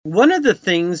One of the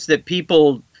things that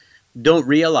people don't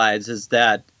realize is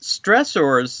that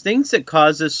stressors, things that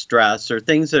cause us stress or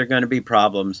things that are going to be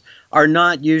problems, are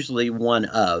not usually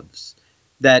one-ofs.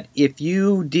 That if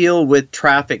you deal with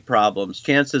traffic problems,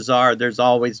 chances are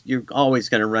you're always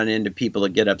going to run into people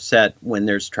that get upset when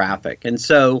there's traffic. And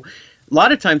so a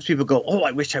lot of times people go, oh,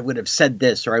 I wish I would have said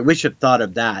this, or I wish I'd thought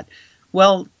of that.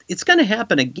 Well, it's going to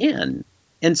happen again.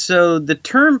 And so the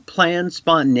term planned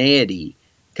spontaneity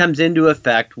comes into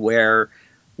effect where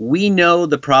we know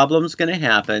the problem's going to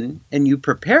happen and you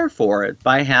prepare for it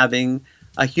by having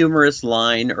a humorous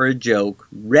line or a joke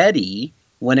ready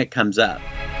when it comes up.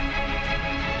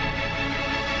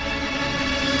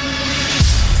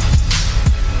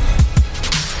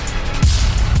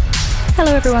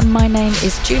 Hello everyone, my name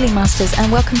is Julie Masters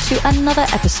and welcome to another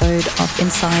episode of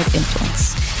Inside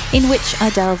Influence, in which I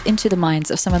delve into the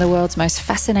minds of some of the world's most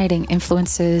fascinating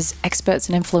influencers, experts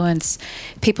in influence,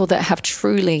 people that have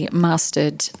truly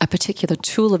mastered a particular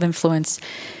tool of influence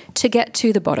to get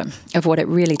to the bottom of what it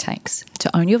really takes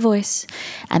to own your voice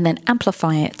and then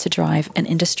amplify it to drive an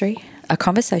industry, a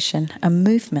conversation, a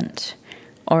movement,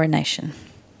 or a nation.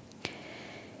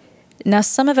 Now,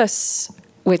 some of us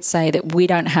would say that we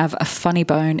don't have a funny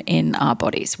bone in our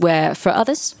bodies, where for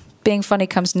others, being funny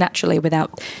comes naturally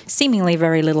without seemingly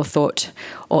very little thought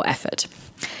or effort.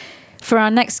 For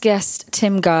our next guest,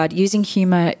 Tim Gard, using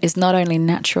humour is not only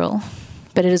natural,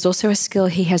 but it is also a skill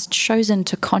he has chosen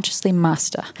to consciously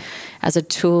master as a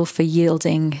tool for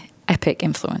yielding epic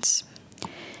influence.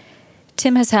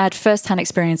 Tim has had first-hand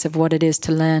experience of what it is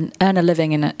to earn a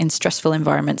living in stressful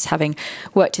environments, having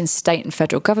worked in state and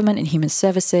federal government in human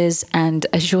services, and,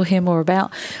 as you'll hear more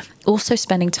about, also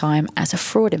spending time as a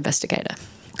fraud investigator,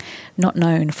 not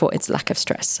known for its lack of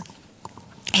stress.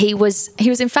 He was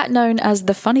in fact known as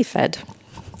the funny Fed,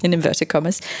 in inverted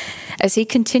commas, as he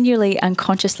continually and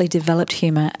consciously developed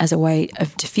humour as a way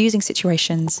of diffusing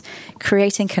situations,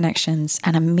 creating connections,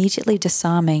 and immediately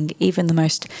disarming even the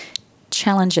most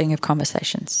challenging of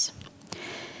conversations.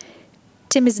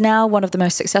 Tim is now one of the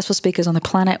most successful speakers on the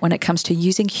planet when it comes to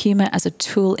using humour as a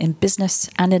tool in business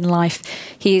and in life.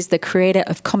 He is the creator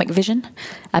of Comic Vision,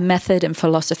 a method and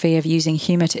philosophy of using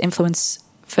humour to influence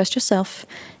first yourself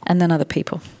and then other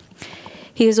people.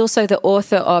 He is also the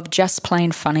author of Just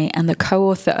Plain Funny and the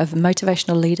co-author of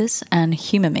Motivational Leaders and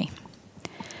Humour Me.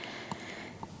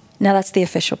 Now that's the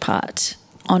official part.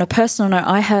 On a personal note,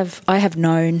 I have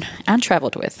known and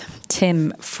travelled with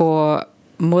Tim for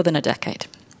more than a decade.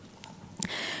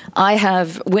 I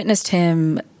have witnessed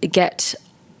him get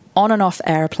on and off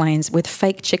airplanes with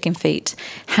fake chicken feet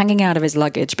hanging out of his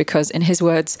luggage because, in his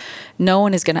words, no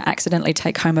one is going to accidentally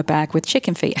take home a bag with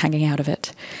chicken feet hanging out of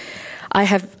it.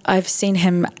 I've seen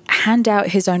him hand out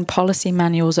his own policy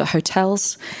manuals at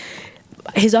hotels,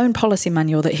 his own policy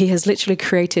manual that he has literally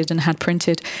created and had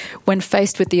printed when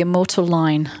faced with the immortal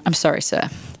line, "I'm sorry, sir,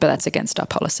 but that's against our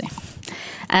policy."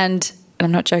 And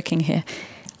I'm not joking here,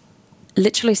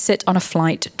 literally sit on a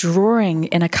flight drawing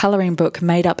in a colouring book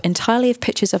made up entirely of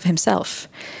pictures of himself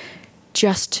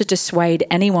just to dissuade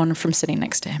anyone from sitting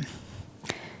next to him.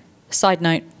 Side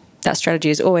note, that strategy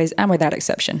is always, and without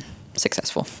exception,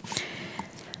 successful.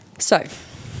 So,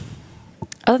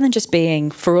 other than just being,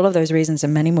 for all of those reasons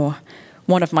and many more,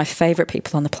 one of my favourite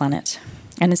people on the planet,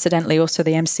 and incidentally also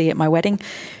the MC at my wedding,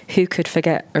 who could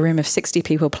forget a room of 60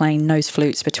 people playing nose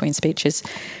flutes between speeches,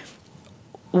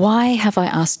 why have I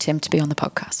asked him to be on the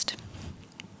podcast?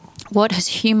 What has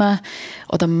humour,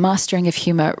 or the mastering of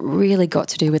humour, really got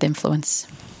to do with influence?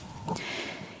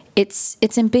 It's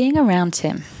in being around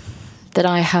him that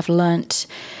I have learnt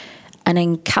an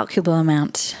incalculable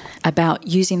amount about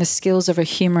using the skills of a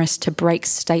humorist to break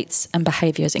states and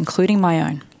behaviours, including my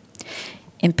own,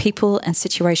 in people and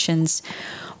situations,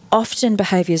 often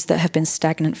behaviours that have been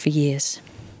stagnant for years.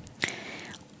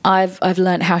 I've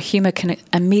learned how humour can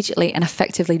immediately and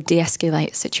effectively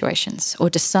de-escalate situations or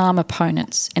disarm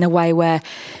opponents in a way where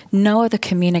no other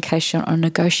communication or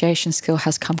negotiation skill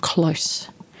has come close.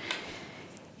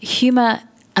 Humour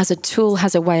as a tool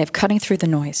has a way of cutting through the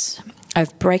noise,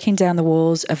 of breaking down the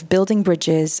walls, of building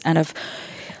bridges, and of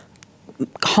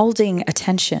holding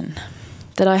attention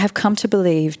that I have come to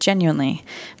believe genuinely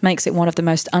makes it one of the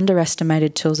most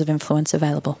underestimated tools of influence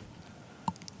available.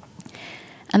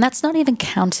 And that's not even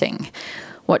counting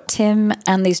what Tim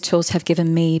and these tools have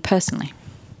given me personally.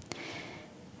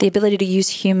 The ability to use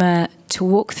humour to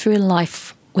walk through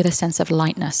life with a sense of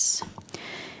lightness,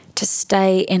 to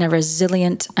stay in a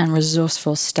resilient and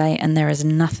resourceful state, and there is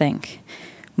nothing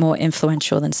more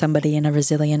influential than somebody in a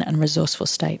resilient and resourceful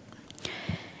state.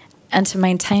 And to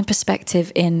maintain perspective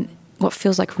in what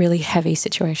feels like really heavy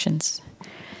situations.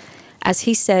 As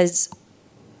he says,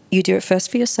 you do it first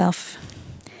for yourself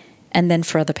and then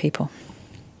for other people.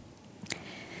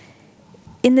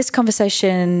 In this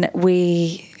conversation,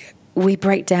 we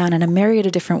break down in a myriad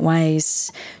of different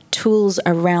ways tools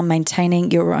around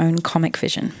maintaining your own comic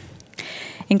vision,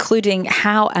 including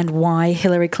how and why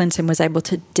Hillary Clinton was able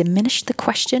to diminish the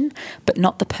question but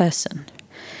not the person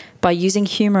by using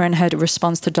humor in her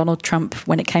response to Donald Trump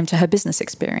when it came to her business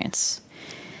experience.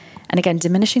 And again,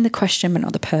 diminishing the question but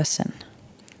not the person.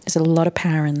 There's a lot of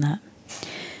power in that.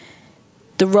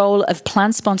 The role of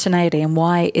planned spontaneity and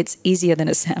why it's easier than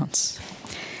it sounds.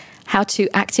 How to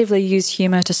actively use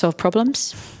humor to solve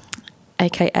problems,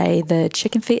 aka the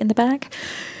chicken feet in the bag.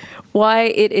 Why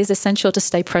it is essential to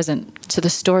stay present to the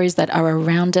stories that are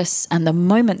around us and the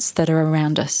moments that are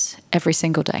around us every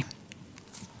single day.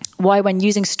 Why, when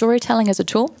using storytelling as a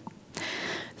tool,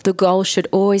 the goal should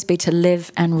always be to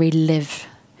live and relive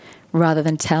rather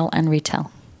than tell and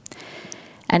retell.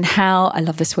 And how, I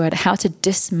love this word, how to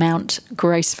dismount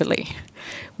gracefully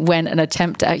when an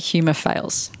attempt at humor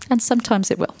fails. And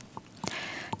sometimes it will.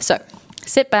 So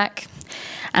sit back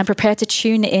and prepare to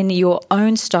tune in your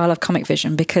own style of comic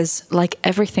vision, because like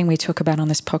everything we talk about on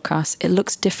this podcast, it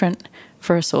looks different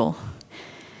for us all.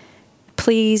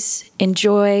 Please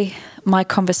enjoy my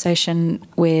conversation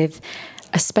with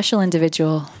a special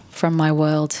individual from my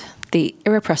world, the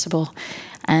irrepressible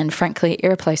and frankly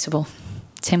irreplaceable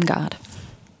Tim Gard.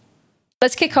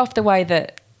 Let's kick off the way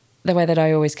that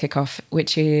I always kick off,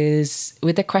 which is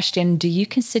with the question, do you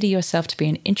consider yourself to be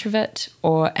an introvert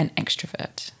or an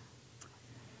extrovert?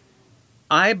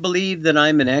 I believe that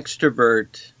I'm an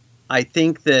extrovert. I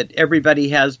think that everybody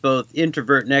has both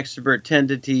introvert and extrovert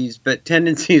tendencies,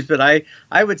 but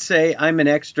I would say I'm an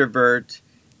extrovert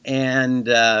and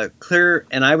clear,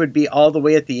 and I would be all the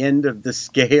way at the end of the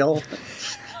scale.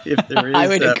 If there is I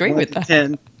would agree with that.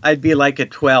 10, I'd be like a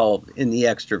 12 in the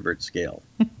extrovert scale.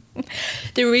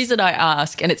 The reason I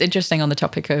ask, and it's interesting on the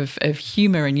topic of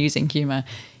humor and using humor,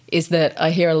 is that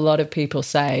I hear a lot of people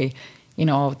say, you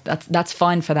know, that's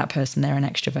fine for that person, they're an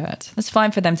extrovert. That's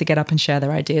fine for them to get up and share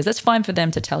their ideas. That's fine for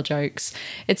them to tell jokes.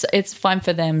 It's fine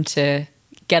for them to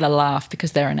get a laugh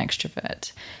because they're an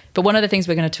extrovert. But one of the things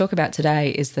we're going to talk about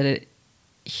today is that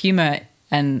humor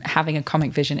and having a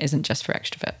comic vision isn't just for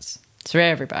extroverts. It's for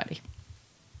everybody.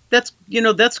 That's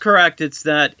correct.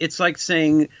 It's like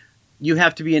saying you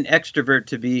have to be an extrovert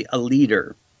to be a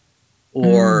leader,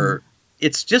 or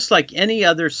it's just like any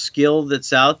other skill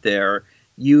that's out there.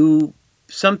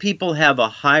 Some people have a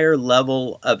higher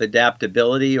level of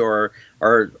adaptability or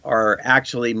are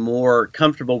actually more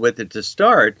comfortable with it to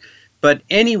start, but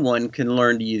anyone can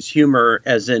learn to use humor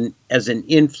as an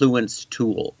influence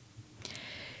tool.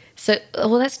 So, well,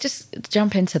 let's just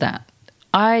jump into that.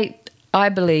 I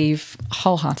believe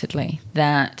wholeheartedly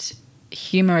that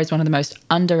humor is one of the most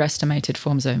underestimated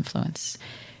forms of influence.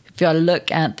 If I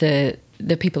look at the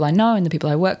people I know and the people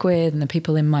I work with and the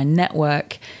people in my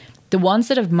network, the ones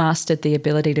that have mastered the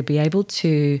ability to be able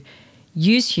to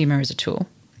use humor as a tool,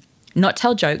 not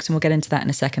tell jokes, and we'll get into that in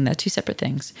a second, they're two separate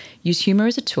things, use humor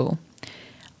as a tool,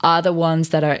 are the ones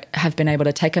that have been able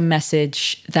to take a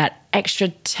message, that extra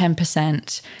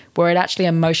 10%, where it actually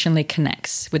emotionally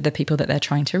connects with the people that they're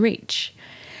trying to reach.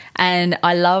 And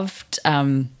I loved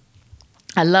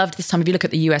this time, if you look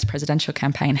at the US presidential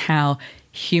campaign, how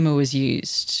humor was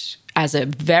used as a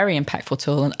very impactful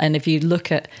tool. And if you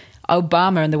look at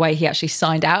Obama and the way he actually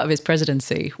signed out of his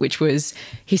presidency, which was,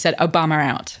 he said, Obama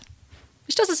out,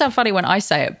 which doesn't sound funny when I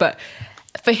say it, but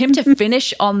for him to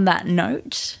finish on that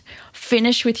note,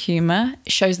 finish with humor,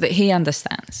 shows that he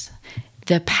understands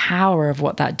the power of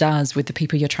what that does with the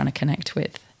people you're trying to connect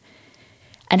with.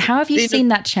 And how have you seen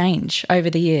that change over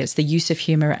the years, the use of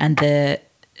humor and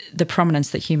the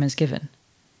prominence that humor is given?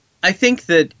 I think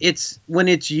that when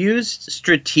it's used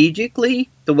strategically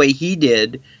the way he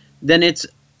did, then it's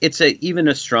even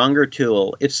a stronger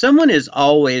tool. If someone is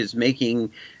always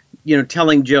making,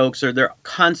 telling jokes, or they're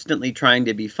constantly trying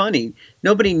to be funny,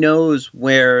 nobody knows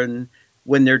when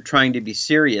they're trying to be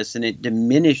serious, and it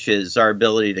diminishes our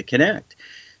ability to connect.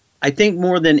 I think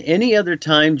more than any other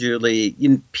time, Julie,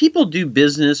 people do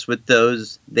business with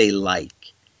those they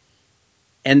like.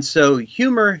 And so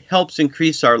humor helps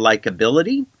increase our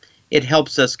likability. It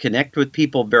helps us connect with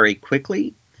people very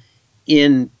quickly.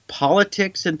 In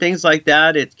politics and things like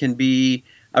that, it can be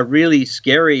a really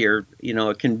scary, or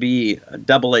it can be a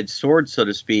double-edged sword, so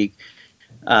to speak.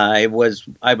 I was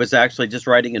actually just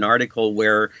writing an article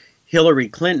where Hillary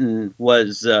Clinton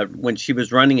was, when she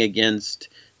was running against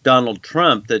Donald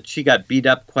Trump, that she got beat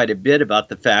up quite a bit about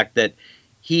the fact that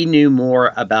he knew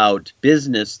more about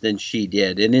business than she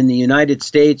did. And in the United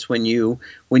States, when you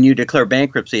declare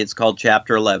bankruptcy, it's called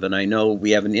Chapter 11. I know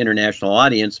we have an international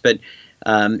audience, but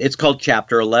it's called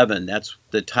Chapter 11. That's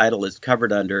the title it's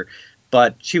covered under.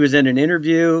 But she was in an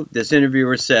interview. This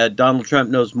interviewer said, Donald Trump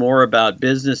knows more about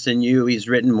business than you. He's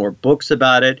written more books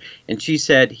about it. And she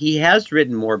said, he has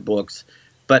written more books,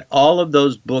 but all of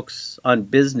those books on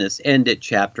business end at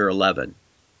Chapter 11.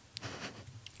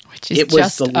 Which is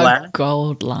just a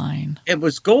gold line. It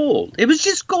was gold. It was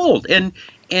just gold. And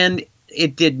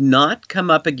it did not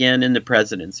come up again in the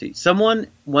presidency.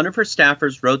 One of her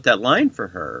staffers wrote that line for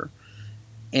her.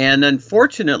 And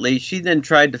unfortunately, she then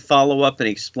tried to follow up and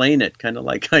explain it, kind of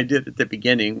like I did at the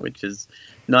beginning, which is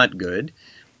not good.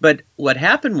 But what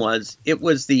happened was, it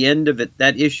was the end of it.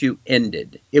 That issue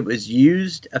ended. It was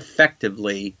used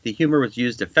effectively. The humor was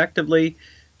used effectively.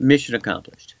 Mission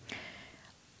accomplished.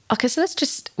 Okay, so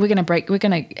we're going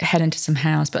to head into some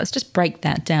hows, but let's just break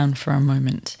that down for a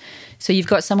moment. So you've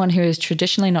got someone who is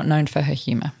traditionally not known for her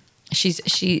humor. She's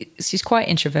quite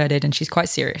introverted and she's quite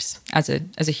serious as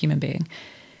a human being.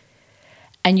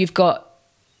 And you've got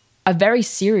a very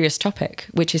serious topic,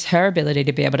 which is her ability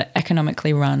to be able to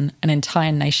economically run an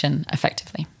entire nation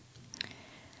effectively.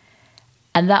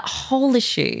 And that whole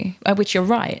issue, which you're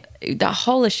right, that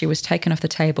whole issue was taken off the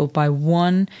table by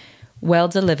one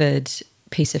well-delivered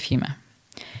piece of humor.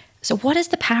 So what is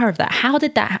the power of that? How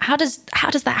does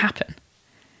that happen?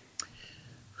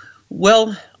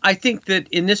 Well, I think that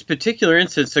in this particular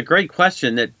instance, a great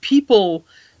question that people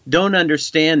don't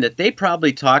understand, that they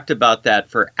probably talked about that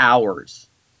for hours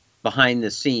behind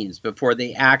the scenes before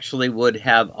they actually would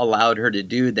have allowed her to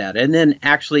do that, and then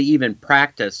actually even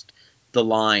practiced the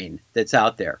line that's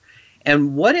out there.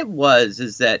 And what it was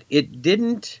is that it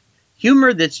didn't,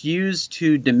 humor that's used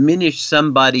to diminish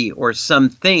somebody or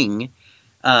something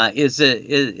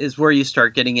is where you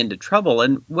start getting into trouble.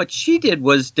 And what she did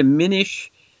was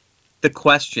diminish the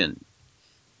question.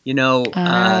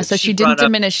 So she didn't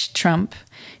diminish Trump.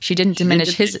 She didn't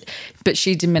diminish but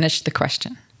she diminished the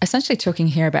question. Essentially talking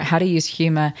here about how to use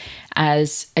humor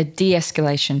as a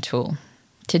de-escalation tool,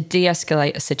 to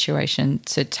de-escalate a situation,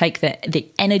 to take the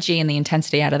energy and the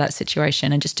intensity out of that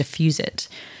situation and just diffuse it,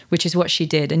 which is what she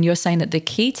did. And you're saying that the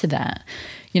key to that,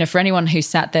 for anyone who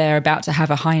sat there about to have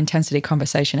a high intensity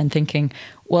conversation and thinking,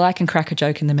 well, I can crack a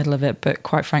joke in the middle of it, but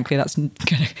quite frankly, that's going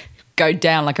to go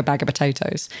down like a bag of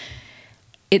potatoes.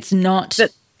 It's not,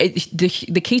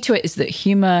 the key to it is that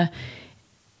humor,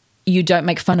 you don't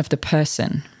make fun of the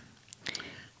person.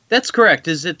 That's correct.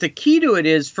 Is that the key to it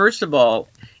is, first of all,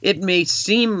 it may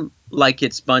seem like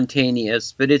it's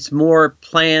spontaneous, but it's more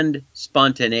planned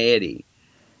spontaneity.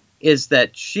 Is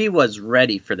that she was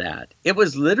ready for that. It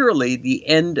was literally the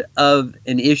end of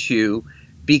an issue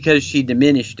because she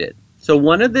diminished it. So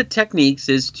one of the techniques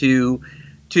is to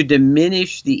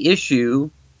diminish the issue,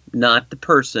 not the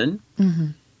person. Mm-hmm.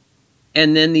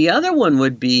 And then the other one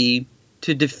would be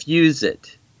to diffuse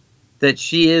it. That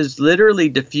she is literally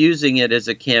diffusing it as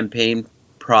a campaign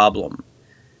problem.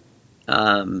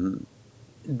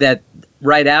 That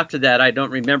right after that, I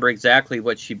don't remember exactly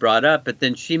what she brought up, but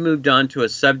then she moved on to a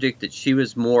subject that she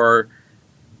was more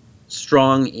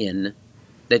strong in,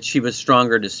 that she was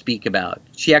stronger to speak about.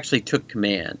 She actually took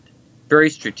command. Very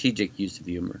strategic use of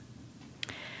humor.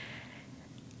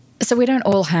 So we don't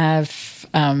all have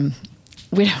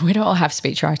we don't all have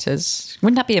speechwriters.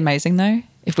 Wouldn't that be amazing though?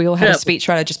 If we all had a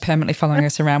speechwriter just permanently following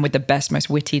us around with the best, most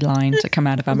witty line to come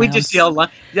out of our mouths. We just yell line.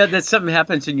 Yeah, that something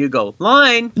happens and you go,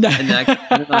 line. And then I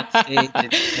put it on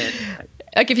stage.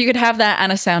 Like if you could have that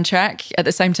and a soundtrack at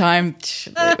the same time,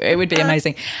 it would be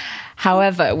amazing.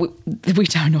 However, we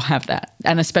don't all have that.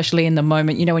 And especially in the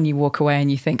moment, when you walk away and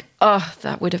you think, oh,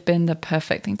 that would have been the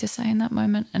perfect thing to say in that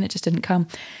moment, and it just didn't come.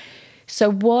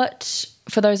 So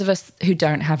for those of us who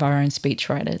don't have our own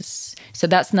speechwriters, so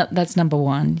that's number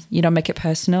one. You don't make it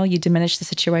personal. You diminish the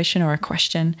situation or a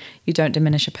question. You don't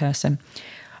diminish a person.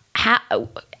 How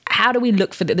do we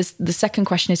look for this? The second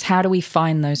question is, how do we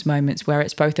find those moments where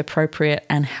it's both appropriate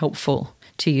and helpful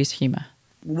to use humor?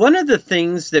 One of the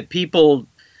things that people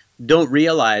don't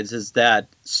realize is that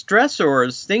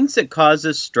stressors, things that cause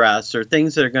us stress or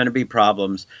things that are going to be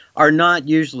problems, are not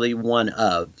usually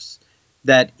one-ofs.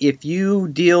 That if you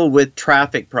deal with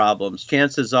traffic problems,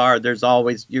 chances are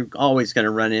you're always going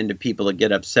to run into people that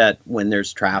get upset when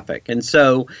there's traffic. And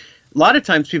so a lot of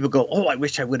times people go, oh, I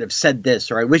wish I would have said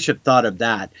this, or I wish I'd thought of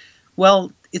that.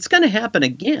 Well, it's going to happen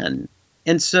again.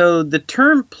 And so the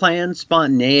term planned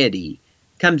spontaneity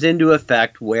comes into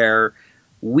effect where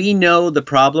we know the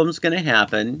problem's going to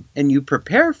happen and you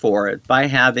prepare for it by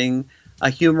having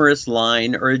a humorous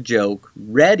line or a joke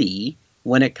ready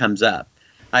when it comes up.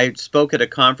 I spoke at a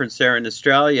conference there in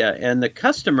Australia, and the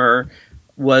customer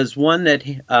was one that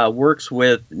works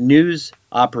with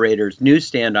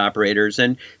newsstand operators,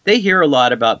 and they hear a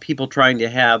lot about people trying to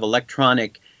have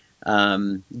electronic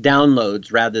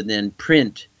downloads rather than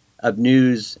print of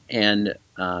news and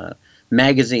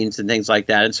magazines and things like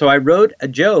that. And so I wrote a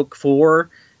joke for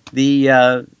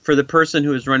the person who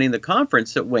was running the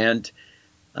conference that went,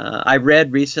 I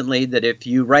read recently that if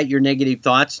you write your negative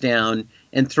thoughts down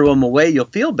and throw them away, you'll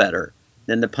feel better.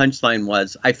 Then the punchline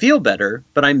was, I feel better,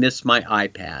 but I miss my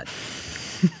iPad.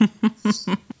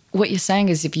 What you're saying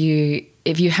is if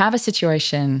you have a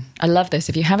situation, I love this,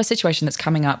 if you have a situation that's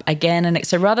coming up again, and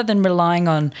so rather than relying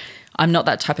on, I'm not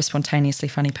that type of spontaneously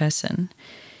funny person,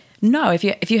 no, if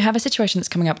you have a situation that's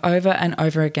coming up over and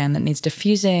over again that needs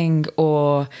diffusing,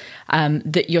 or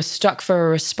that you're stuck for a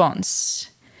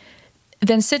response,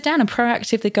 then sit down and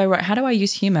proactively go, right, how do I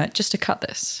use humor just to cut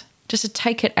this, just to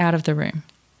take it out of the room?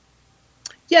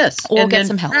 Yes. Or get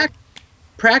some help.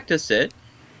 Practice it.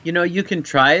 You can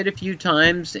try it a few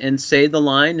times and say the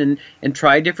line and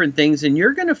try different things, and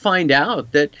you're going to find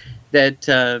out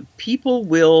that people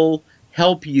will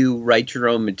help you write your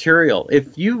own material.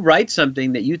 If you write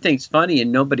something that you think's funny and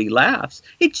nobody laughs,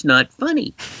 it's not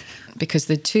funny. Because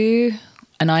the two,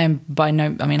 and I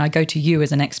go to you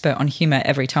as an expert on humor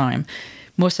every time,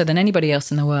 more so than anybody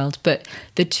else in the world, but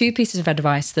the two pieces of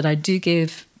advice that I do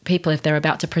give people if they're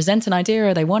about to present an idea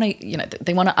or they want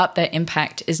to up their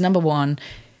impact is, number one,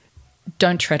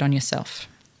 don't tread on yourself.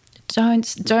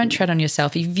 Don't tread on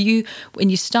yourself. When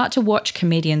you start to watch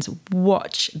comedians,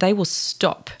 they will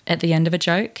stop at the end of a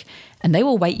joke and they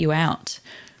will wait you out.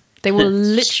 They will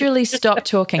literally stop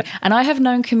talking. And I have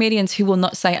known comedians who will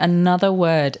not say another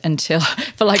word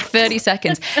for like 30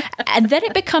 seconds. And then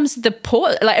it becomes the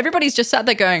pause. Like everybody's just sat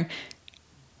there going,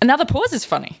 another pause is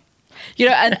funny.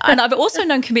 And I've also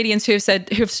known comedians who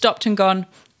have stopped and gone,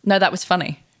 no, that was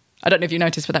funny. I don't know if you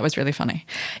noticed, but that was really funny.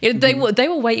 They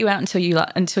will wait you out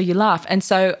until you laugh. And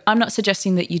so I'm not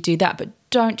suggesting that you do that, but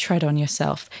don't tread on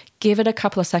yourself. Give it a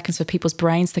couple of seconds for people's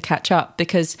brains to catch up,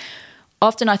 because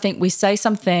often I think we say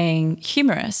something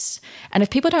humorous, and if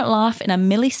people don't laugh in a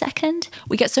millisecond,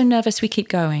 we get so nervous we keep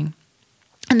going.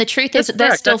 And the truth is that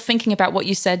they're still thinking about what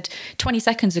you said 20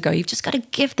 seconds ago. You've just got to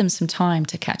give them some time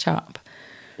to catch up.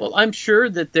 Well, I'm sure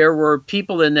that there were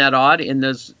people in that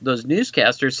audience, those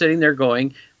newscasters sitting there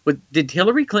going, did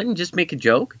Hillary Clinton just make a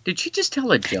joke? Did she just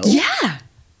tell a joke? Yeah.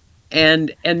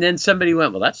 And then somebody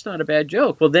went, well, that's not a bad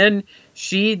joke. Well, then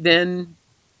she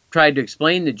tried to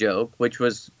explain the joke, which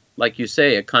was, like you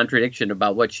say, a contradiction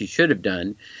about what she should have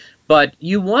done. But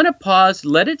you want to pause,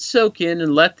 let it soak in,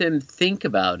 and let them think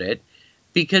about it.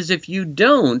 Because if you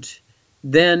don't,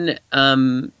 then,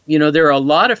 there are a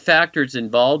lot of factors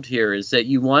involved here, is that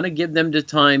you want to give them the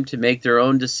time to make their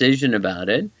own decision about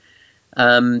it.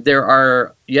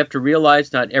 You have to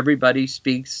realize not everybody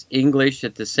speaks English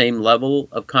at the same level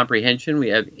of comprehension. We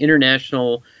have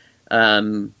international,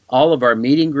 all of our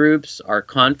meeting groups, our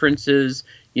conferences.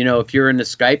 If you're in a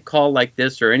Skype call like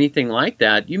this or anything like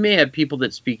that, you may have people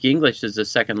that speak English as a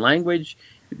second language.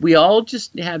 We all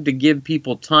just have to give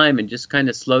people time and just kind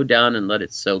of slow down and let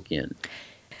it soak in.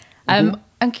 I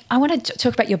want to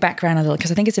talk about your background a little,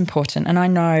 because I think it's important. And I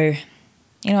know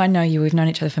you, we've known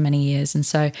each other for many years. And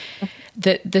so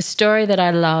the story that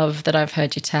I love that I've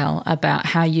heard you tell about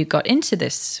how you got into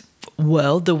this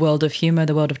world, the world of humor,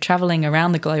 the world of traveling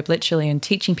around the globe literally and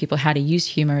teaching people how to use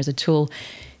humor as a tool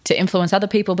to influence other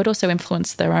people, but also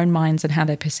influence their own minds and how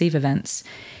they perceive events,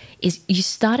 is you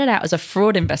started out as a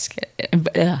fraud investigator,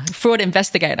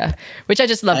 which I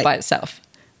just love by itself.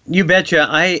 You betcha.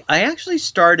 I actually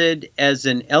started as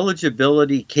an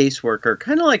eligibility caseworker,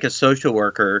 kind of like a social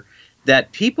worker,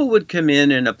 that people would come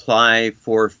in and apply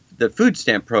for the food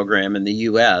stamp program in the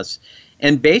U.S.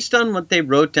 And based on what they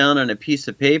wrote down on a piece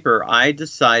of paper, I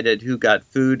decided who got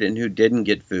food and who didn't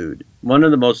get food. One of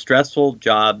the most stressful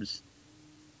jobs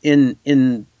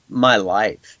in my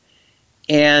life.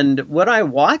 And what I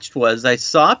watched was I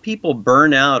saw people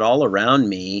burn out all around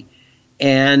me,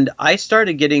 and I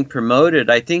started getting promoted,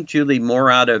 I think, Julie,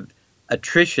 more out of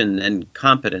attrition than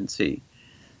competency.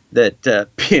 That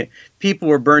people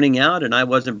were burning out and I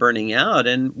wasn't burning out.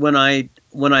 And when I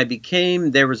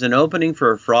there was an opening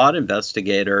for a fraud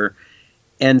investigator.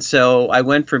 And so I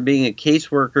went from being a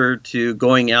caseworker to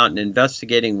going out and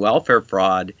investigating welfare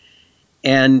fraud.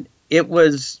 And it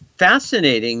was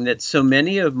fascinating that so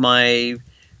many of my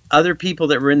other people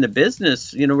that were in the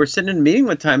business, we're sitting in a meeting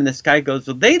one time and this guy goes,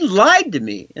 well, they lied to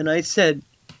me. And I said,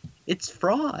 it's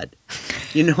fraud.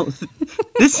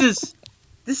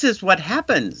 This is what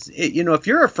happens. If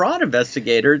you're a fraud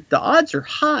investigator, the odds are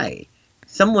high.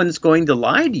 someone's going to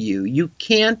lie to you. You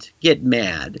can't get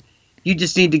mad. You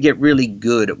just need to get really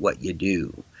good at what you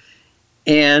do.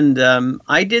 And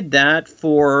I did that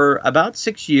for about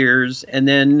 6 years, and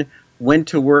then went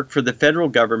to work for the federal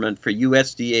government for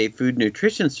USDA Food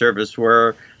Nutrition Service,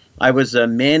 where I was a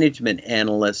management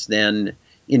analyst then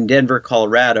in Denver,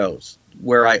 Colorado,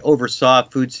 where I oversaw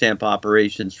food stamp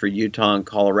operations for Utah and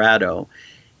Colorado.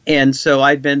 And so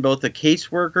I'd been both a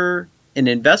caseworker, an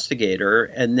investigator,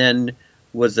 and then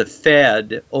was a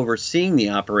fed overseeing the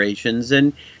operations.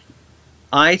 And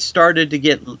I started to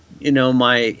get,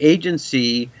 my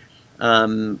agency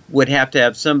would have to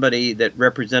have somebody that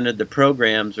represented the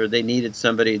programs, or they needed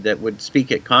somebody that would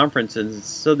speak at conferences.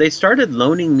 So they started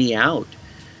loaning me out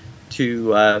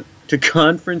to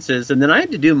conferences, and then I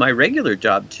had to do my regular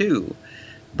job too.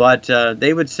 But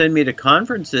they would send me to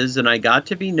conferences, and I got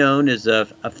to be known as the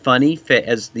funny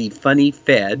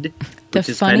fed, which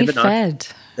is kind of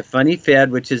the funny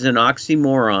fed, which is an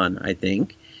oxymoron, I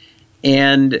think.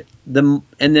 And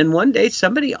then one day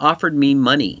somebody offered me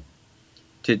money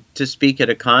to speak at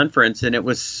a conference, and it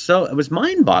was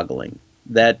mind-boggling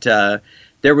that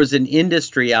there was an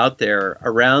industry out there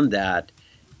around that.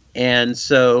 And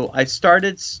so I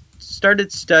started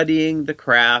studying the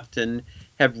craft, and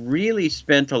have really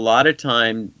spent a lot of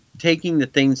time taking the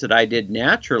things that I did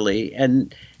naturally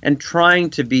and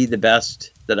trying to be the best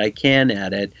that I can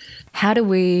at it. How do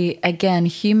we, again,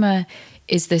 humor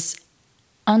is this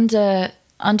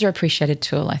underappreciated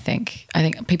tool, I think. I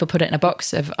think people put it in a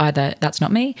box of either that's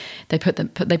not me, they put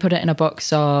it in a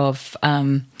box of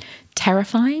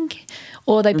terrifying,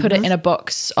 or they put it in a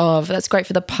box of that's great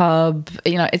for the pub,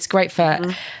 it's great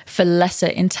for lesser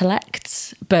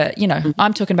intellects, but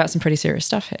I'm talking about some pretty serious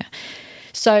stuff here.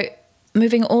 So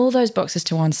moving all those boxes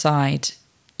to one side,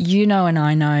 and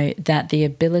I know that the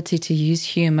ability to use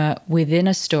humor within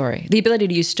a story, the ability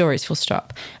to use stories full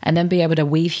stop, and then be able to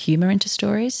weave humor into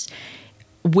stories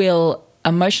will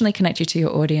emotionally connect you to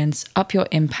your audience, up your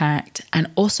impact, and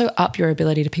also up your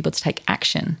ability to people to take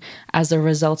action as a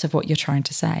result of what you're trying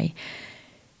to say.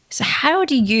 So how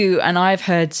do you, and I've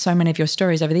heard so many of your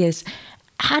stories over the years,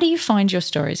 how do you find your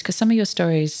stories? Because some of your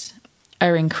stories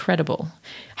are incredible.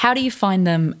 How do you find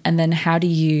them, and then how do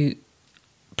you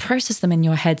process them in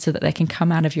your head so that they can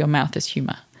come out of your mouth as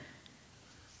humor?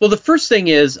 Well, the first thing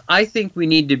is, I think we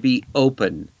need to be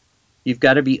open. You've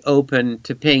got to be open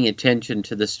to paying attention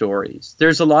to the stories.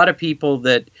 There's a lot of people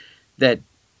that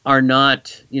are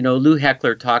not, Lou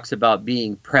Heckler talks about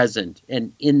being present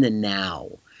and in the now.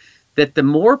 That the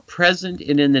more present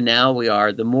and in the now we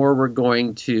are, the more we're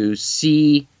going to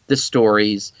see the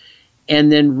stories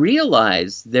and then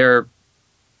realize their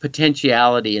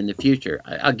potentiality in the future.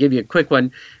 I'll give you a quick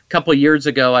one. A couple of years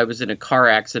ago, I was in a car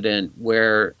accident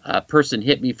where a person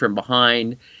hit me from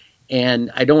behind.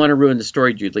 And I don't want to ruin the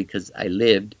story, Julie, because I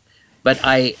lived, but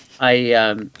I'm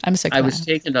so glad. I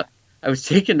was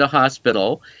taken to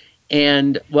hospital,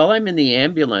 and while I'm in the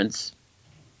ambulance,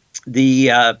 the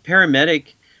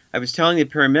paramedic, I was telling the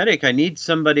paramedic, I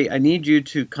need you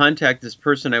to contact this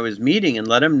person I was meeting and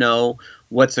let him know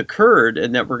what's occurred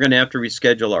and that we're going to have to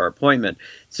reschedule our appointment.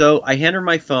 So I hand her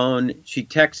my phone, she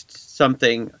texts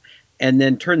something, and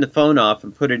then turned the phone off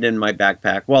and put it in my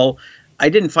backpack. Well, I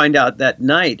didn't find out that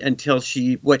night until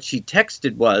what she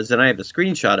texted was, and I have a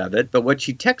screenshot of it, but what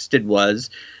she texted was,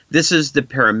 this is the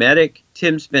paramedic.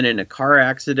 Tim's been in a car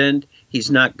accident. He's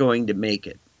not going to make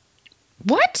it.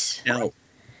 What? Now,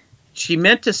 she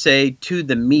meant to say to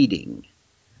the meeting.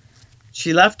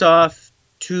 She left off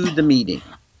to the meeting.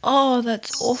 Oh,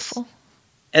 that's awful.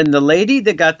 And the lady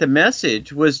that got the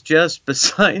message was just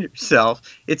beside herself.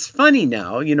 It's funny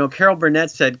now. Carol Burnett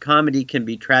said comedy can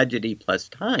be tragedy plus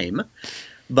time.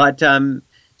 But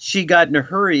she got in a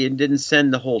hurry and didn't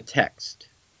send the whole text.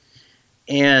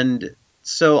 And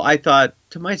so I thought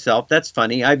to myself, that's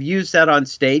funny. I've used that on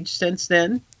stage since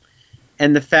then.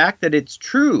 And the fact that it's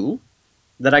true,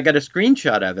 that I got a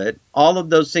screenshot of it, all of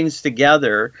those things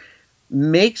together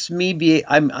makes me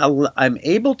I'm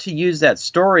able to use that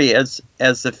story as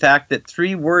the fact that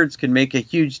 3 words can make a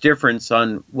huge difference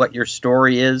on what your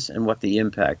story is and what the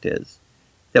impact is,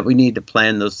 that we need to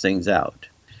plan those things out.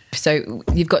 So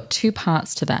you've got 2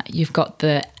 parts to that. You've got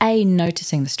the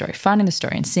noticing the story, finding the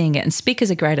story and seeing it. And speakers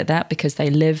are great at that because they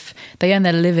earn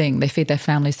their living, they feed their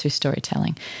families through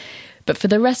storytelling. But for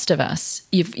the rest of us,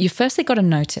 you've firstly got to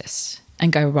notice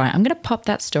and go, right, I'm going to pop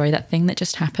that story, that thing that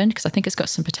just happened, because I think it's got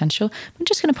some potential. I'm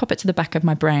just going to pop it to the back of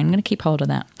my brain. I'm going to keep hold of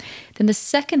that. Then the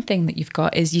second thing that you've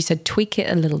got is, you said tweak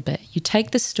it a little bit. You take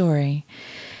the story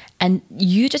and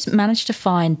you just manage to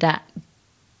find that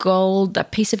gold,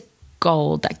 that piece of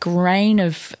gold, that grain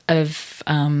of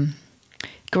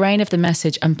grain of the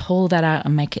message and pull that out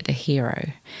and make it the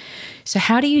hero. So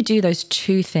how do you do those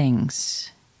two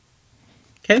things?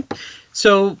 Okay.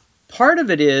 So part of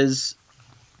it is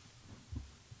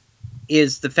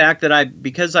the fact that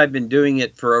because I've been doing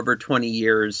it for over 20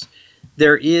 years,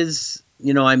 there is,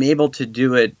 I'm able to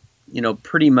do it,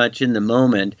 pretty much in the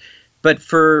moment. But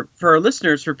for our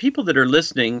listeners, for people that are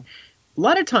listening, a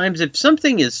lot of times if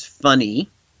something is funny,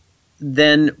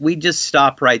 then we just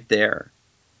stop right there.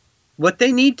 What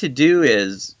they need to do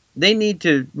is they need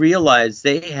to realize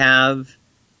they have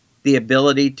the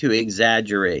ability to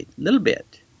exaggerate a little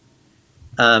bit.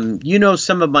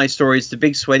 Some of my stories, the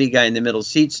big sweaty guy in the middle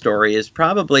seat story is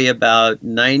probably about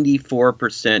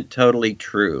 94% totally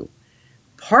true.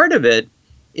 Part of it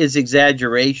is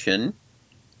exaggeration,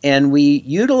 and we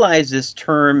utilize this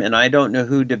term, and I don't know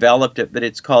who developed it, but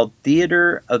it's called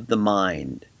theater of the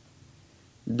mind.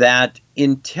 That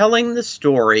in telling the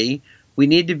story, we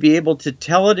need to be able to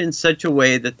tell it in such a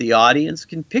way that the audience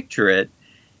can picture it,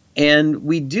 and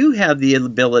we do have the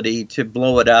ability to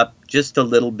blow it up just a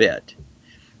little bit.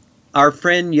 Our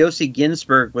friend Yossi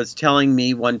Ginsberg was telling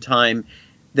me one time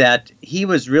that he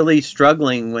was really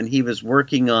struggling when he was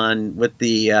working with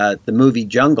the movie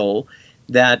Jungle,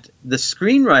 that the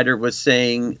screenwriter was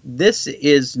saying, this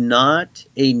is not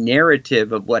a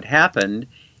narrative of what happened.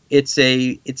 It's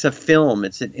a film.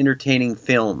 It's an entertaining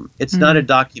film. It's not a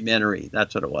documentary.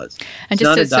 That's what it was. And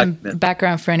just some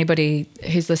background for anybody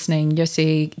who's listening,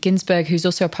 Yossi Ginsberg, who's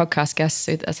also a podcast guest,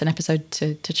 so that's an episode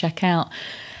to check out.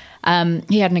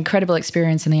 He had an incredible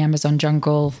experience in the Amazon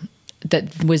jungle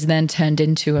that was then turned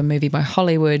into a movie by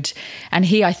Hollywood. And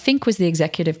he, I think, was the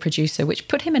executive producer, which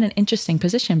put him in an interesting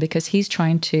position because he's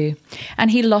trying to...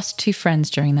 And he lost 2 friends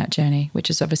during that journey,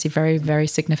 which is obviously very, very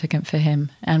significant for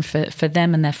him and for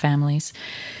them and their families.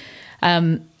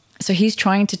 So he's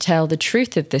trying to tell the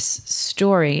truth of this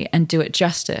story and do it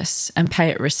justice and pay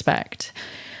it respect.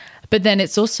 But then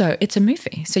it's a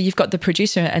movie. So you've got the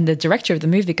producer and the director of the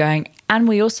movie going, and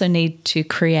we also need to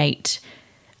create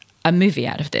a movie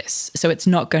out of this. So it's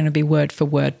not going to be word for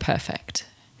word perfect.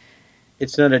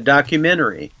 It's not a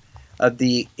documentary of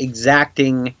the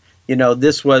exacting,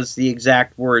 this was the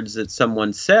exact words that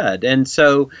someone said. And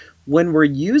so when we're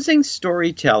using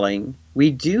storytelling, we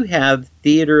do have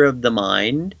theater of the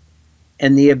mind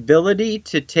and the ability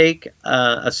to take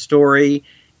a story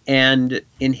and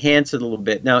enhance it a little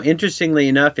bit. Now, interestingly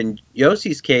enough, in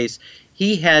Yossi's case,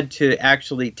 he had to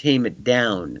actually tame it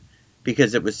down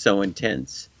because it was so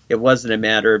intense. It wasn't a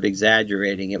matter of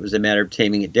exaggerating. It was a matter of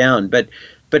taming it down. But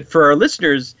for our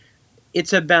listeners,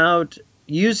 it's about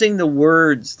using the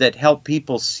words that help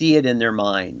people see it in their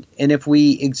mind. And if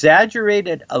we exaggerate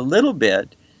it a little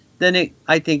bit, then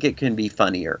I think it can be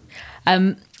funnier.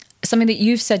 Something that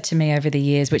you've said to me over the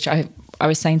years, which I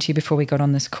was saying to you before we got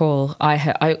on this call,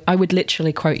 I would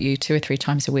literally quote you 2 or 3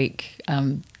 times a week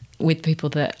with people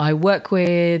that I work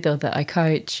with or that I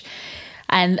coach.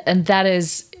 And that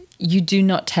is, you do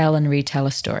not tell and retell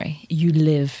a story. You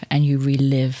live and you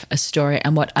relive a story.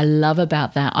 And what I love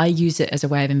about that, I use it as a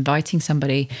way of inviting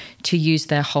somebody to use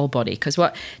their whole body. Because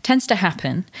what tends to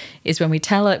happen is when we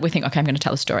tell it, we think, okay, I'm going to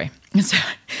tell a story.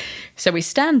 So we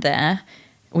stand there,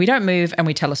 we don't move, and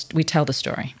we tell the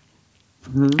story.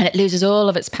 Mm-hmm. And it loses all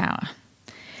of its power.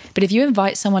 But if you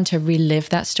invite someone to relive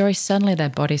that story, suddenly their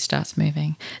body starts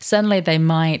moving. Suddenly they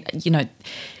might,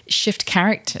 shift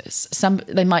characters.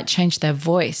 They might change their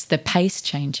voice. Their pace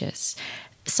changes.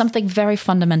 Something very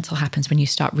fundamental happens when you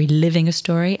start reliving a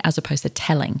story as opposed to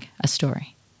telling a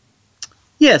story.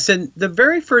 Yes, and the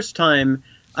very first time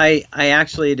I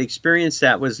actually had experienced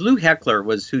that was Lou Heckler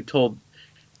was who told.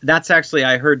 That's actually,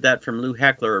 I heard that from Lou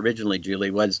Heckler originally,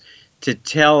 Julie, was to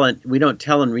tell, and we don't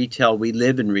tell and retell, we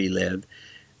live and relive.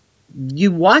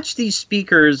 You watch these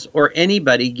speakers or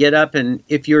anybody get up, and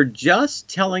if you're just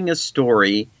telling a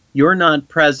story, you're not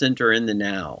present or in the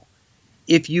now.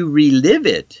 If you relive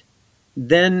it,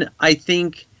 then I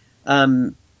think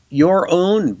your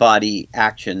own body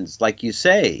actions, like you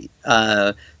say,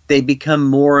 they become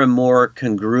more and more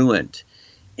congruent.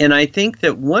 And I think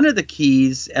that one of the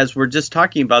keys, as we're just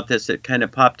talking about this, it kind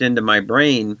of popped into my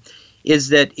brain, is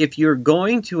that if you're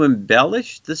going to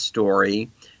embellish the story,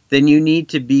 then you need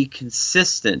to be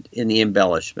consistent in the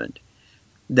embellishment.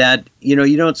 That,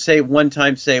 you don't say one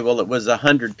time, well, it was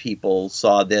 100 people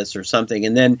saw this or something,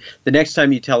 and then the next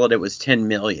time you tell it, it was 10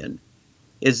 million.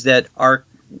 Is that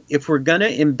if we're going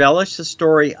to embellish the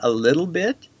story a little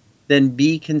bit, then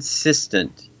be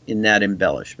consistent in that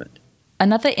embellishment.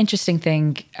 Another interesting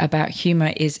thing about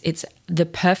humor is it's the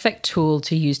perfect tool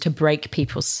to use to break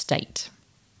people's state.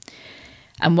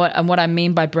 And what I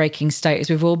mean by breaking state is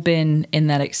we've all been in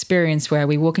that experience where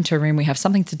we walk into a room, we have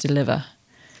something to deliver,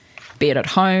 be it at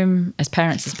home, as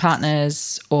parents, as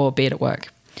partners, or be it at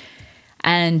work.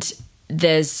 And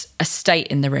there's a state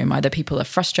in the room. Either people are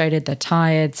frustrated, they're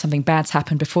tired, something bad's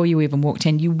happened before you even walked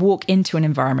in. You walk into an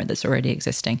environment that's already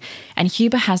existing. And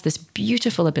Huber has this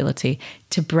beautiful ability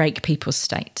to break people's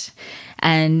state.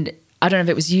 And I don't know if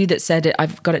it was you that said it,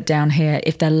 I've got it down here.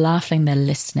 If they're laughing, they're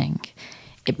listening.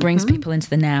 It brings people into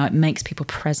the now. It makes people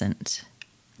present.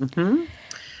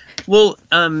 Well,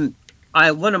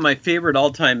 one of my favorite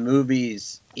all-time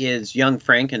movies is Young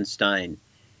Frankenstein.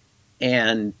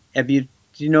 And do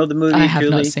you know the movie, I have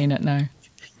Julie? not seen it, no.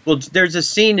 Well, there's a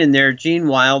scene in there. Gene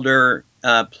Wilder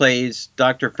plays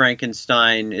Dr.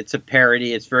 Frankenstein. It's a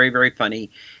parody. It's very, very funny.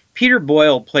 Peter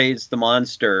Boyle plays the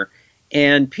monster.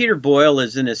 And Peter Boyle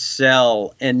is in a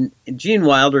cell. And Gene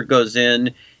Wilder goes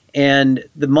in. And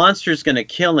the monster's going to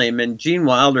kill him, and Gene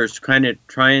Wilder's kind of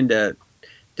trying to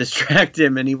distract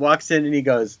him, and he walks in and he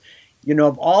goes,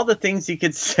 of all the things he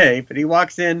could say, but he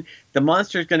walks in, the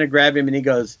monster's going to grab him, and he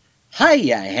goes,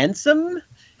 "Hiya, handsome,"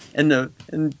 and the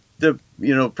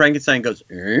Frankenstein goes,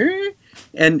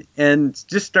 and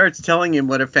just starts telling him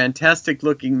what a fantastic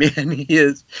looking man he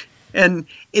is, and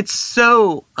it's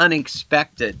so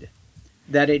unexpected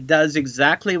that it does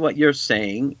exactly what you're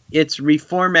saying. It's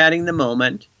reformatting the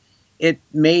moment. It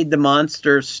made the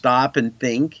monster stop and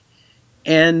think.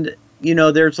 And,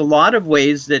 there's a lot of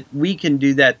ways that we can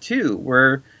do that too,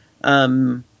 where,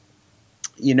 I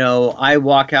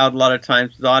walk out a lot of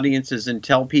times with audiences and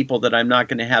tell people that I'm not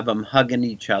going to have them hugging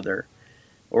each other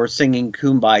or singing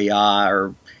Kumbaya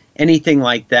or anything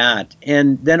like that.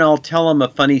 And then I'll tell them a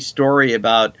funny story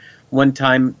about one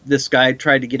time this guy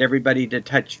tried to get everybody to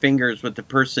touch fingers with the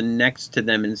person next to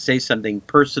them and say something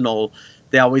personal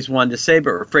they always wanted to say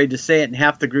but were afraid to say it, and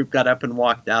half the group got up and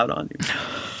walked out on him.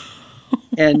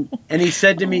 and he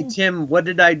said to me, "Tim, what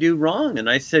did I do wrong?" And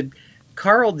I said,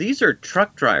 "Carl, these are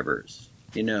truck drivers.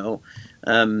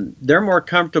 They're more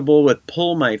comfortable with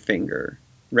pull my finger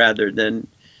rather than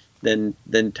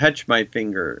touch my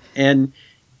finger." And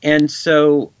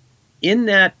so in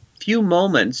that few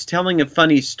moments, telling a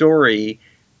funny story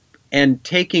and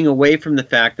taking away from the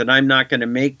fact that I'm not going to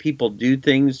make people do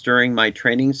things during my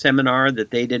training seminar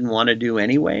that they didn't want to do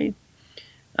anyway,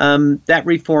 that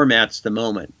reformats the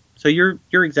moment. So you're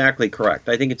exactly correct.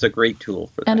 I think it's a great tool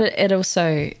for that. And it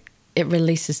also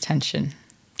releases tension.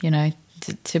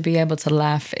 To be able to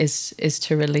laugh is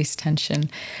to release tension.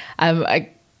 A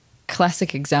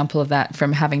classic example of that,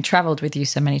 from having traveled with you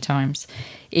so many times,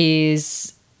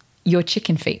 is your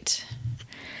chicken feet,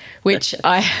 which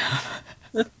I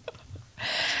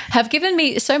have given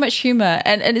me so much humor,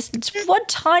 and it's one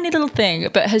tiny little thing,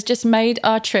 but has just made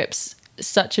our trips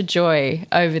such a joy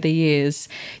over the years.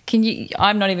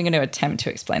 I'm not even going to attempt to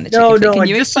explain the chicken feet. Can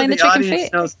you explain the chicken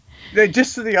feet?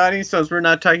 Just so the audience knows, we're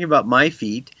not talking about my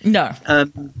feet. No.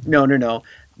 No.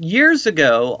 Years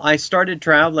ago, I started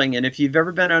traveling, and if you've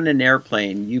ever been on an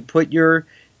airplane, you put your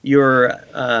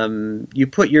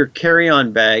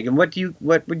carry-on bag, and what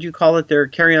would you call it there?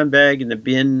 Carry-on bag in the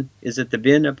bin. Is it the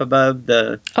bin up above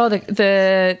the? Oh,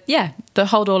 the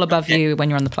hold all above you when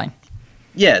you're on the plane.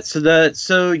 Yeah.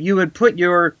 So you would put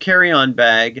your carry-on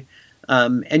bag,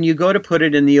 and you go to put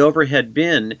it in the overhead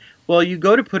bin. Well, you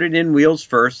go to put it in wheels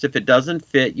first. If it doesn't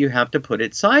fit, you have to put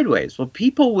it sideways. Well,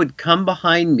 people would come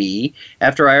behind me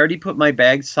after I already put my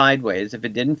bag sideways. If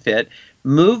it didn't fit,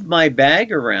 move my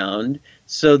bag around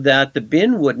so that the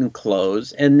bin wouldn't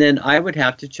close, and then I would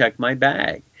have to check my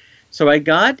bag. So I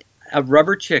got a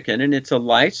rubber chicken, and it's a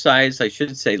life-size. I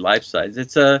should say life-size.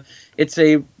 It's a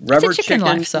rubber chicken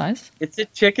life-size. It's a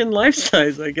chicken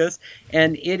life-size, I guess,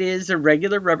 and it is a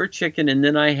regular rubber chicken. And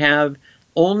then I've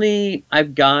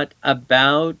got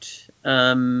about,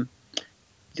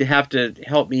 you have to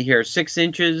help me here, 6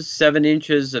 inches, 7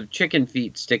 inches of chicken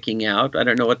feet sticking out. I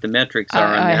don't know what the metrics are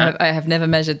on that. I have never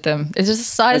measured them. It's just a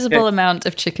sizable amount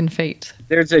of chicken feet.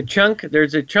 There's a chunk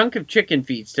of chicken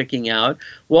feet sticking out.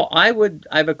 Well, I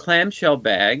have a clamshell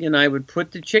bag, and I would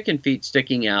put the chicken feet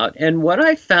sticking out. And what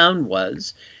I found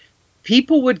was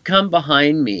people would come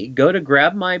behind me, go to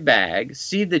grab my bag,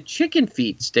 see the chicken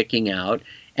feet sticking out,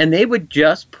 and they would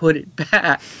just put it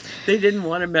back. They didn't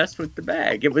want to mess with the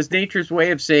bag. It was nature's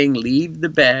way of saying, leave the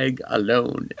bag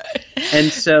alone.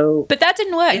 And so... But that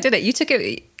didn't work, did it? You took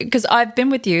it... Because I've been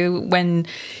with you when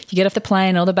you get off the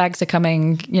plane, all the bags are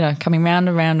coming round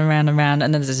and round and round and round,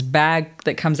 and then there's this bag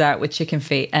that comes out with chicken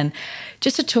feet. And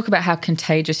just to talk about how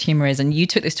contagious humor is, and you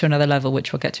took this to another level,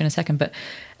 which we'll get to in a second, but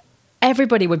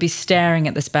everybody would be staring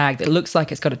at this bag that looks like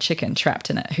it's got a chicken trapped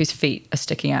in it, whose feet are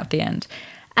sticking out the end.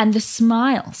 And the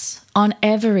smiles on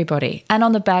everybody and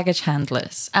on the baggage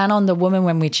handlers and on the woman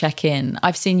when we check in.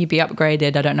 I've seen you be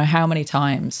upgraded, I don't know how many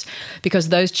times, because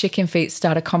those chicken feet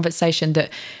start a conversation that,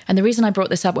 and the reason I brought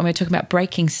this up when we were talking about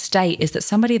breaking state is that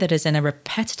somebody that is in a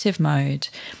repetitive mode,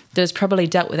 that has probably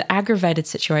dealt with aggravated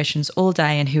situations all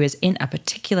day and who is in a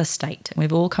particular state, and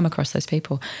we've all come across those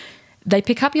people, they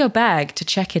pick up your bag to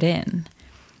check it in.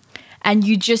 And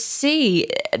you just see,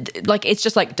 like, it's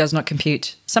just like, does not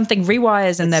compute. Something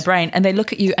rewires in their brain and they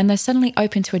look at you and they're suddenly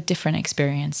open to a different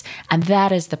experience. And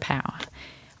that is the power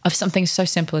of something so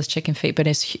simple as chicken feet, but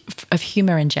of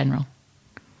humor in general.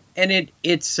 And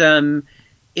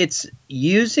it's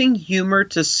using humor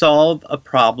to solve a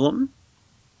problem,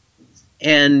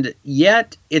 and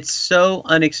yet it's so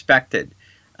unexpected.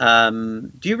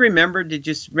 Did you remember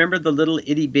the little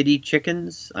itty bitty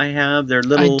chickens I have? They're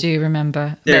little. I do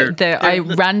remember. I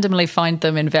randomly find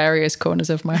them in various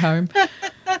corners of my home.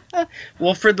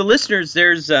 Well, for the listeners,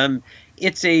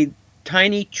 it's a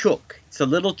tiny chook. It's a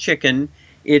little chicken.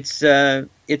 It's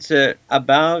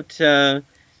about the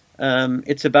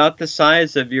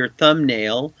size of your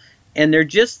thumbnail, and they're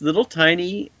just little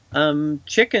tiny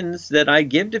chickens that I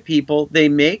give to people. They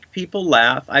make people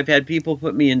laugh. I've had people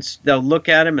they'll look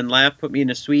at them and laugh, put me in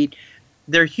a suite.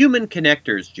 They're human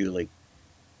connectors, Julie.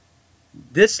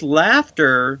 This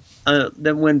laughter,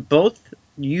 that when both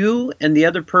you and the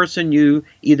other person you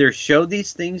either show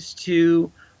these things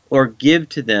to or give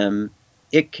to them,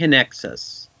 it connects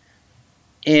us.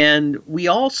 And we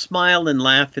all smile and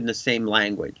laugh in the same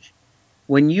language.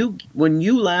 When you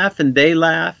laugh and they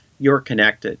laugh, you're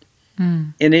connected.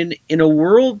 And in a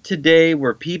world today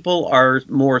where people are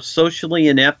more socially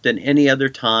inept than any other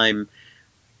time,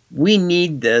 we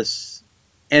need this.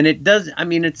 And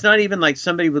it's not even like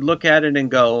somebody would look at it and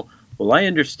go, well, I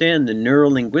understand the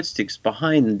neurolinguistics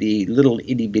behind the little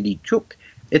itty bitty chook.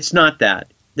 It's not that.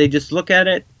 They just look at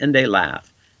it and they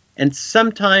laugh. And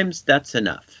sometimes that's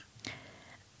enough.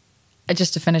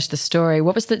 Just to finish the story,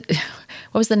 what was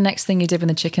the next thing you did when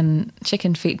the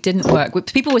chicken feet didn't work?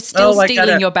 People were still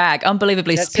stealing your bag.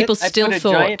 Unbelievably, people still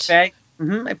thought. I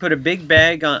put a big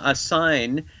bag on a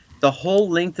sign, the whole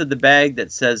length of the bag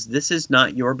that says, "This is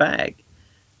not your bag."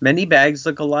 Many bags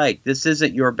look alike. This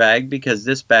isn't your bag because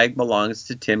this bag belongs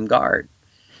to Tim Gard.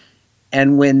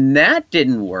 And when that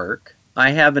didn't work, I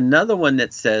have another one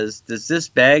that says, "Does this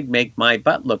bag make my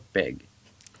butt look big?"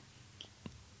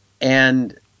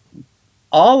 And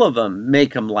all of them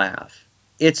make them laugh.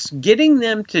 It's getting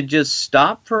them to just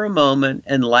stop for a moment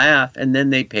and laugh, and then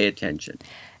they pay attention.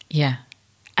 Yeah.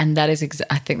 And that is,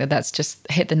 I think that's just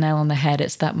hit the nail on the head.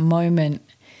 It's that moment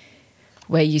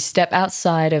where you step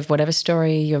outside of whatever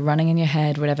story you're running in your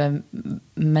head, whatever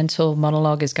mental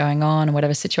monologue is going on, and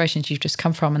whatever situations you've just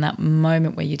come from, and that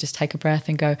moment where you just take a breath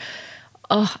and go,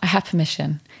 oh, I have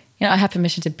permission. I have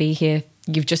permission to be here.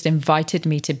 You've just invited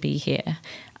me to be here,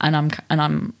 and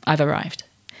I've arrived.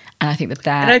 And I think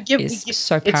that is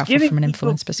so powerful from an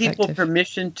influence perspective. People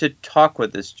permission to talk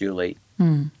with us, Julie.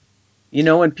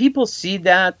 When people see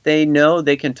that, they know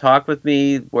they can talk with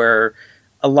me, where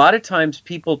a lot of times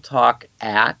people talk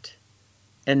at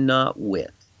and not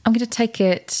with. I'm going to take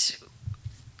it,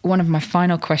 one of my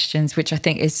final questions, which I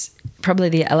think is probably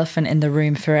the elephant in the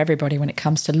room for everybody when it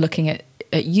comes to looking at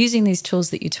using these tools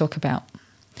that you talk about,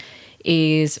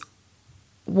 is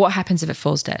what happens if it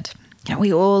falls dead?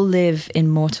 We all live in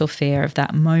mortal fear of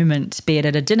that moment, be it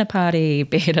at a dinner party,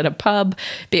 be it at a pub,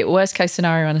 be it worst case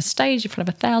scenario on a stage in front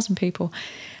of 1,000 people,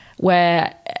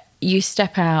 where you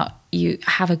step out, you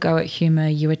have a go at humor,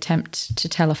 you attempt to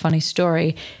tell a funny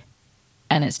story,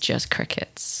 and it's just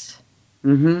crickets.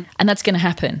 And that's going to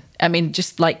happen. I mean,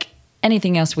 just like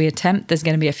anything else we attempt, there's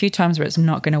going to be a few times where it's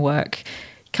not going to work.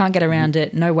 Can't get around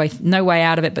it, no way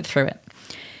out of it but through it.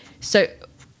 So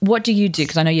what do you do?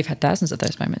 Because I know you've had thousands of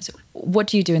those moments. What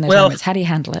do you do in those moments? How do you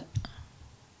handle it?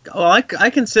 Oh, I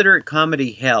consider it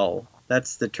comedy hell.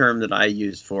 That's the term that I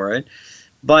use for it.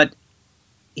 But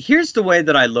here's the way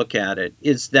that I look at it,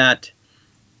 is that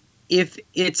if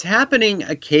it's happening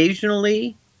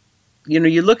occasionally,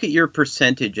 you look at your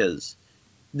percentages.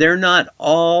 They're not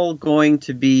all going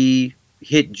to be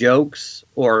hit jokes,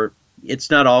 or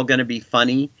it's not all going to be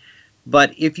funny.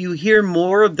 But if you hear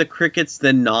more of the crickets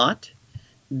than not,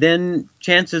 then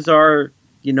chances are,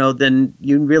 then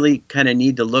you really kind of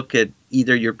need to look at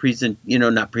either your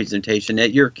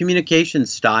at your communication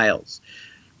styles.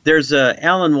 There's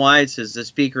Alan Weiss is the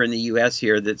speaker in the U.S.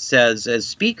 here that says, as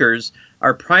speakers,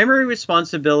 our primary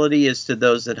responsibility is to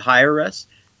those that hire us,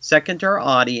 second to our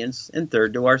audience, and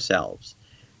third to ourselves.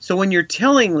 So when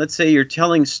let's say you're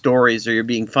telling stories or you're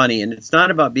being funny, and it's not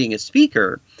about being a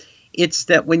speaker, It's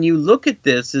that when you look at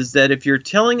this, is that if you're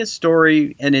telling a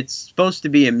story and it's supposed to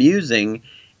be amusing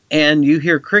and you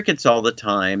hear crickets all the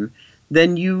time,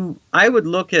 then I would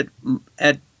look at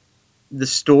the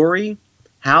story,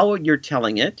 how you're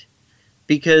telling it,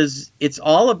 because it's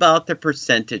all about the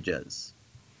percentages.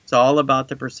 It's all about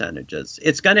the percentages.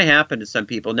 It's going to happen to some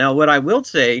people. Now, what I will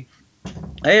say,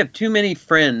 I have too many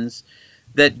friends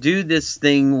that do this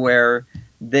thing where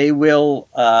they will,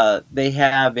 they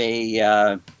have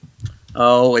a,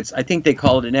 I think they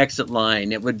call it an exit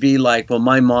line. It would be like, well,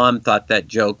 my mom thought that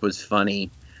joke was funny,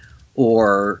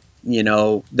 or,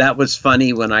 that was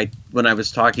funny when I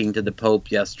was talking to the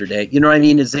Pope yesterday. You know what I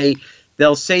mean?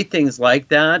 They'll say things like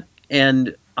that,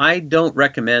 and I don't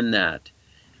recommend that.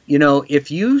 If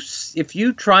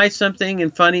you try something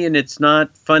and funny and it's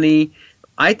not funny,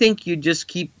 I think you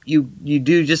just you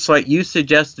do just like you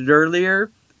suggested earlier,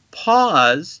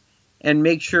 pause and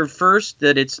make sure first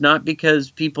that it's not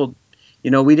because people,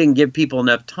 we didn't give people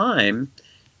enough time,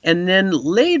 and then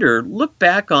later look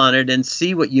back on it and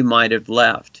see what you might have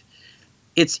left.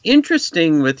 It's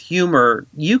interesting with humor,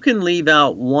 you can leave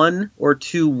out one or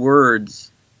two words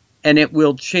and it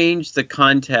will change the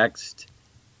context,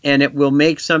 and it will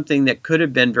make something that could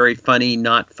have been very funny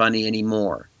not funny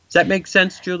anymore. Does that make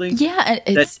sense, Julie? Yeah,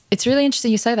 it's really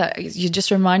interesting you say that. You're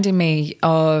just reminding me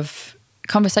of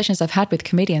conversations I've had with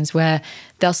comedians where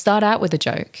they'll start out with a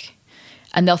joke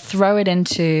and they'll throw it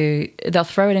into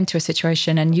a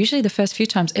situation, and usually the first few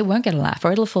times it won't get a laugh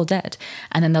or it'll fall dead.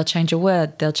 And then they'll change a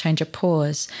word, they'll change a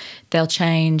pause, they'll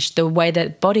change the way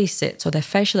that body sits or their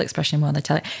facial expression while they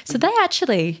tell it. So they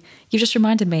actually, you just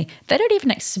reminded me, they don't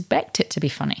even expect it to be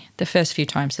funny the first few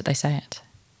times that they say it.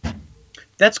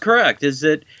 That's correct. Is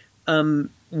that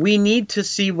we need to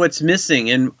see what's missing.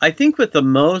 And I think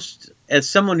as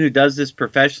someone who does this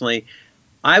professionally,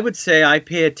 I would say I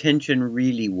pay attention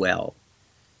really well.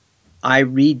 I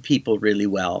read people really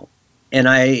well. And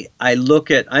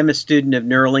I'm a student of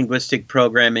neurolinguistic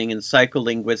programming and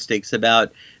psycholinguistics,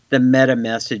 about the meta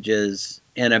messages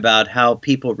and about how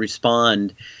people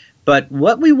respond. But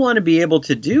what we want to be able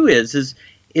to do is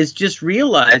just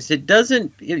realize it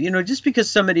doesn't, just because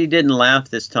somebody didn't laugh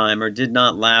this time or did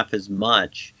not laugh as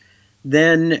much,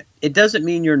 then it doesn't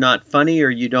mean you're not funny or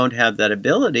you don't have that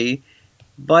ability,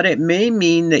 but it may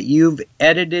mean that you've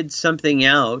edited something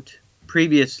out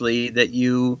previously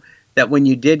that when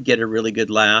you did get a really good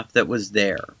laugh, that was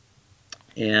there.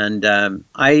 And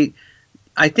I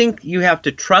think you have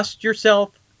to trust yourself,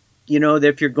 that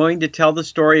if you're going to tell the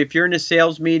story, if you're in a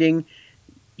sales meeting,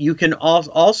 you can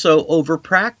also over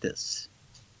practice,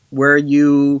 where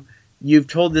you've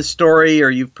told this story or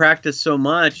you've practiced so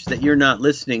much that you're not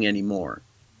listening anymore.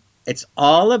 It's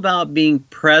all about being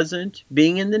present,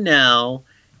 being in the now,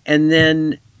 and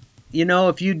then,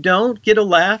 if you don't get a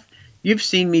laugh, you've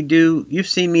seen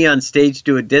me on stage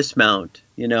do a dismount,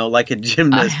 like a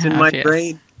gymnast in my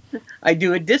brain. I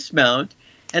do a dismount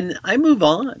and I move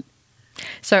on.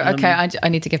 So, okay, I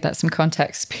need to give that some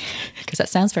context because that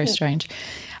sounds very strange.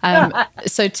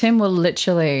 So Tim will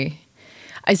literally,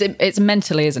 it's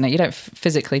mentally, isn't it? You don't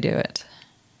physically do it.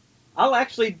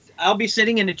 I'll be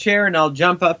sitting in a chair and I'll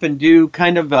jump up and do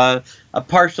kind of a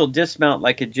partial dismount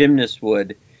like a gymnast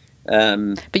would.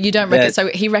 But you don't. So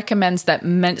he recommends that.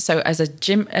 So as a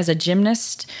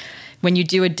gymnast, when you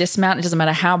do a dismount, it doesn't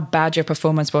matter how bad your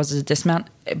performance was as a dismount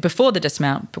before the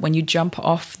dismount, but when you jump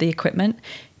off the equipment,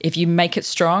 if you make it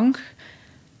strong,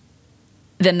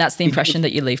 then that's the impression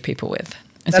that you leave people with.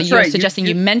 And that's so you're suggesting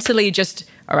you mentally just,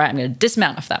 all right, I'm going to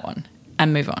dismount off that one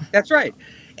and move on. That's right.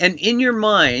 And in your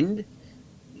mind,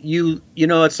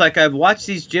 it's like I've watched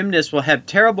these gymnasts will have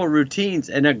terrible routines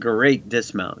and a great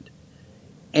dismount.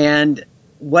 And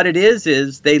what it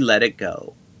is they let it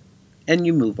go and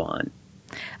you move on.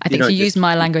 I think you use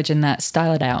my language in that,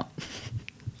 style it out.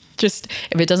 Just,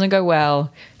 if it doesn't go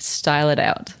well, style it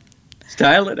out.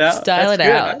 Style it out. Style it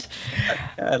out.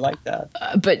 I like that.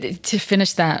 But to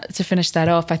finish that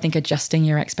off, I think adjusting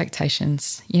your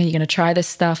expectations. You're going to try this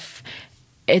stuff.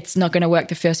 It's not going to work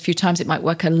the first few times. It might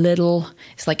work a little.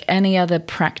 It's like any other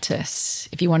practice.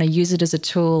 If you want to use it as a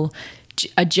tool,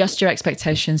 adjust your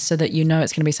expectations so that you know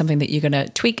it's going to be something that you're going to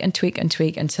tweak and tweak and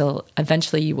tweak until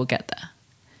eventually you will get there.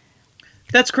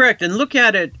 That's correct. And look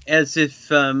at it as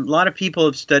if a lot of people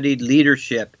have studied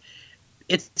leadership.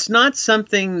 It's not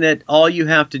something that all you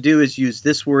have to do is use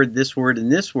this word, and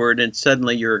this word, and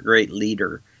suddenly you're a great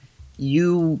leader.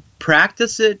 You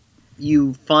practice it,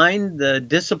 you find the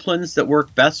disciplines that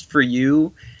work best for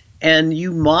you, and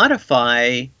you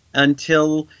modify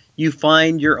until you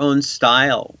find your own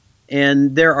style.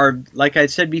 And there are, like I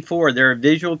said before, there are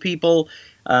visual people.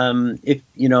 If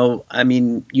you know, I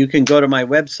mean, you can go to my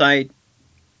website.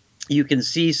 You can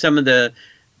see some of the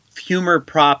humor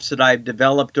props that I've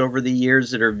developed over the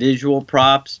years that are visual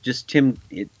props. Just can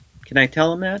I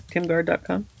tell them that?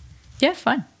 TimGard.com? Yeah,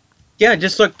 fine. Yeah,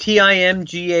 just look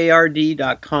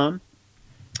TIMGARD.com.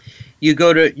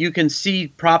 You can see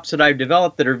props that I've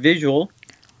developed that are visual.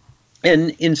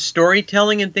 And in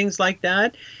storytelling and things like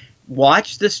that,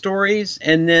 watch the stories,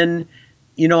 and then,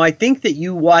 I think that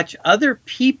you watch other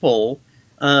people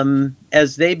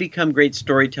as they become great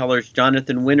storytellers.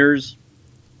 Jonathan Winters.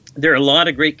 There are a lot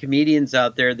of great comedians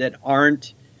out there that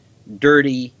aren't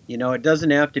dirty. It doesn't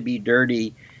have to be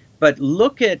dirty, but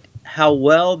look at how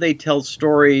well they tell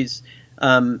stories.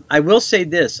 I will say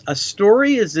this: a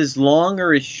story is as long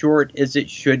or as short as it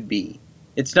should be.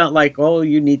 It's not like, oh,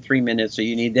 you need 3 minutes or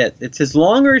you need that. It's as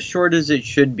long or as short as it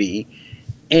should be.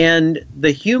 And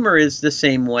the humor is the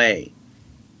same way.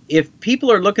 If people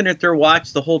are looking at their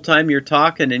watch the whole time you're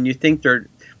talking and you think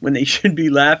when they should be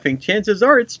laughing, chances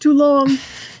are it's too long.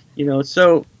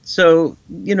 So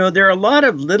there are a lot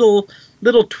of little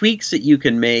tweaks that you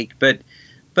can make, but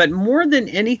more than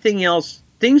anything else,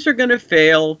 things are going to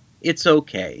fail. It's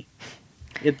okay.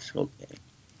 It's okay.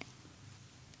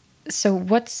 So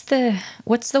what's the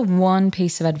one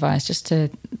piece of advice,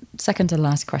 second to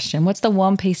last question, what's the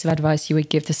one piece of advice you would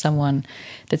give to someone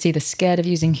that's either scared of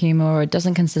using humor or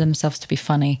doesn't consider themselves to be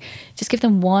funny? Just give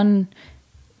them one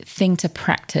thing to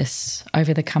practice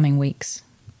over the coming weeks.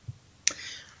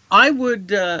 I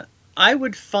would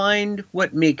find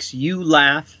what makes you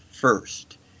laugh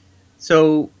first.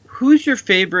 So who's your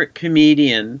favorite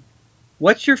comedian?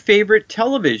 What's your favorite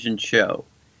television show?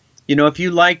 If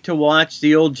you like to watch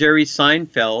the old Jerry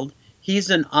Seinfeld, he's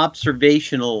an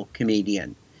observational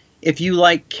comedian. If you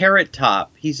like Carrot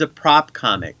Top, he's a prop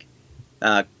comic,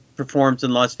 performs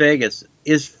in Las Vegas.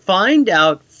 Find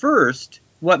out first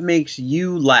what makes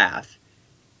you laugh.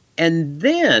 And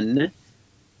then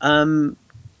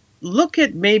look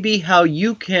at maybe how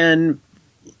you can,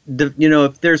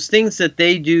 if there's things that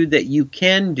they do that you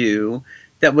can do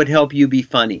that would help you be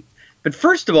funny. But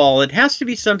first of all, it has to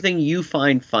be something you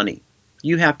find funny.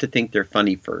 You have to think they're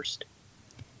funny first.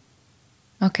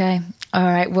 Okay. All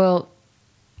right. Well,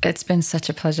 it's been such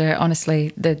a pleasure.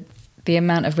 Honestly, the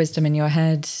amount of wisdom in your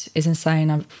head is insane.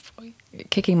 I'm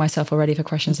kicking myself already for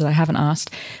questions that I haven't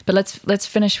asked. But let's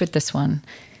finish with this one,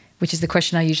 which is the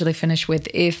question I usually finish with.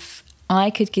 If I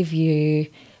could give you,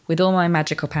 with all my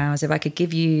magical powers, if I could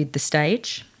give you the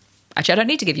stage. Actually, I don't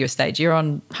need to give you a stage. You're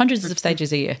on hundreds of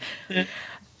stages a year.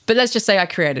 But let's just say I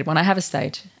created one. I have a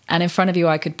stage. And in front of you,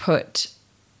 I could put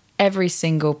every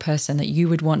single person that you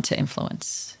would want to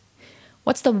influence.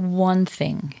 What's the one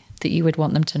thing that you would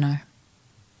want them to know?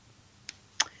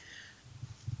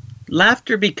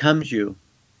 Laughter becomes you.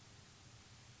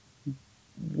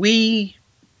 We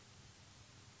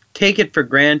take it for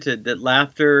granted that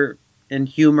laughter and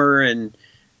humor and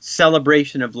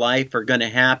celebration of life are going to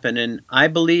happen. And I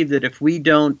believe that if we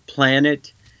don't plan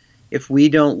it, if we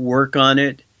don't work on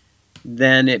it,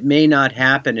 then it may not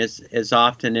happen as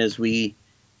often as we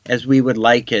would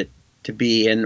like it to be. And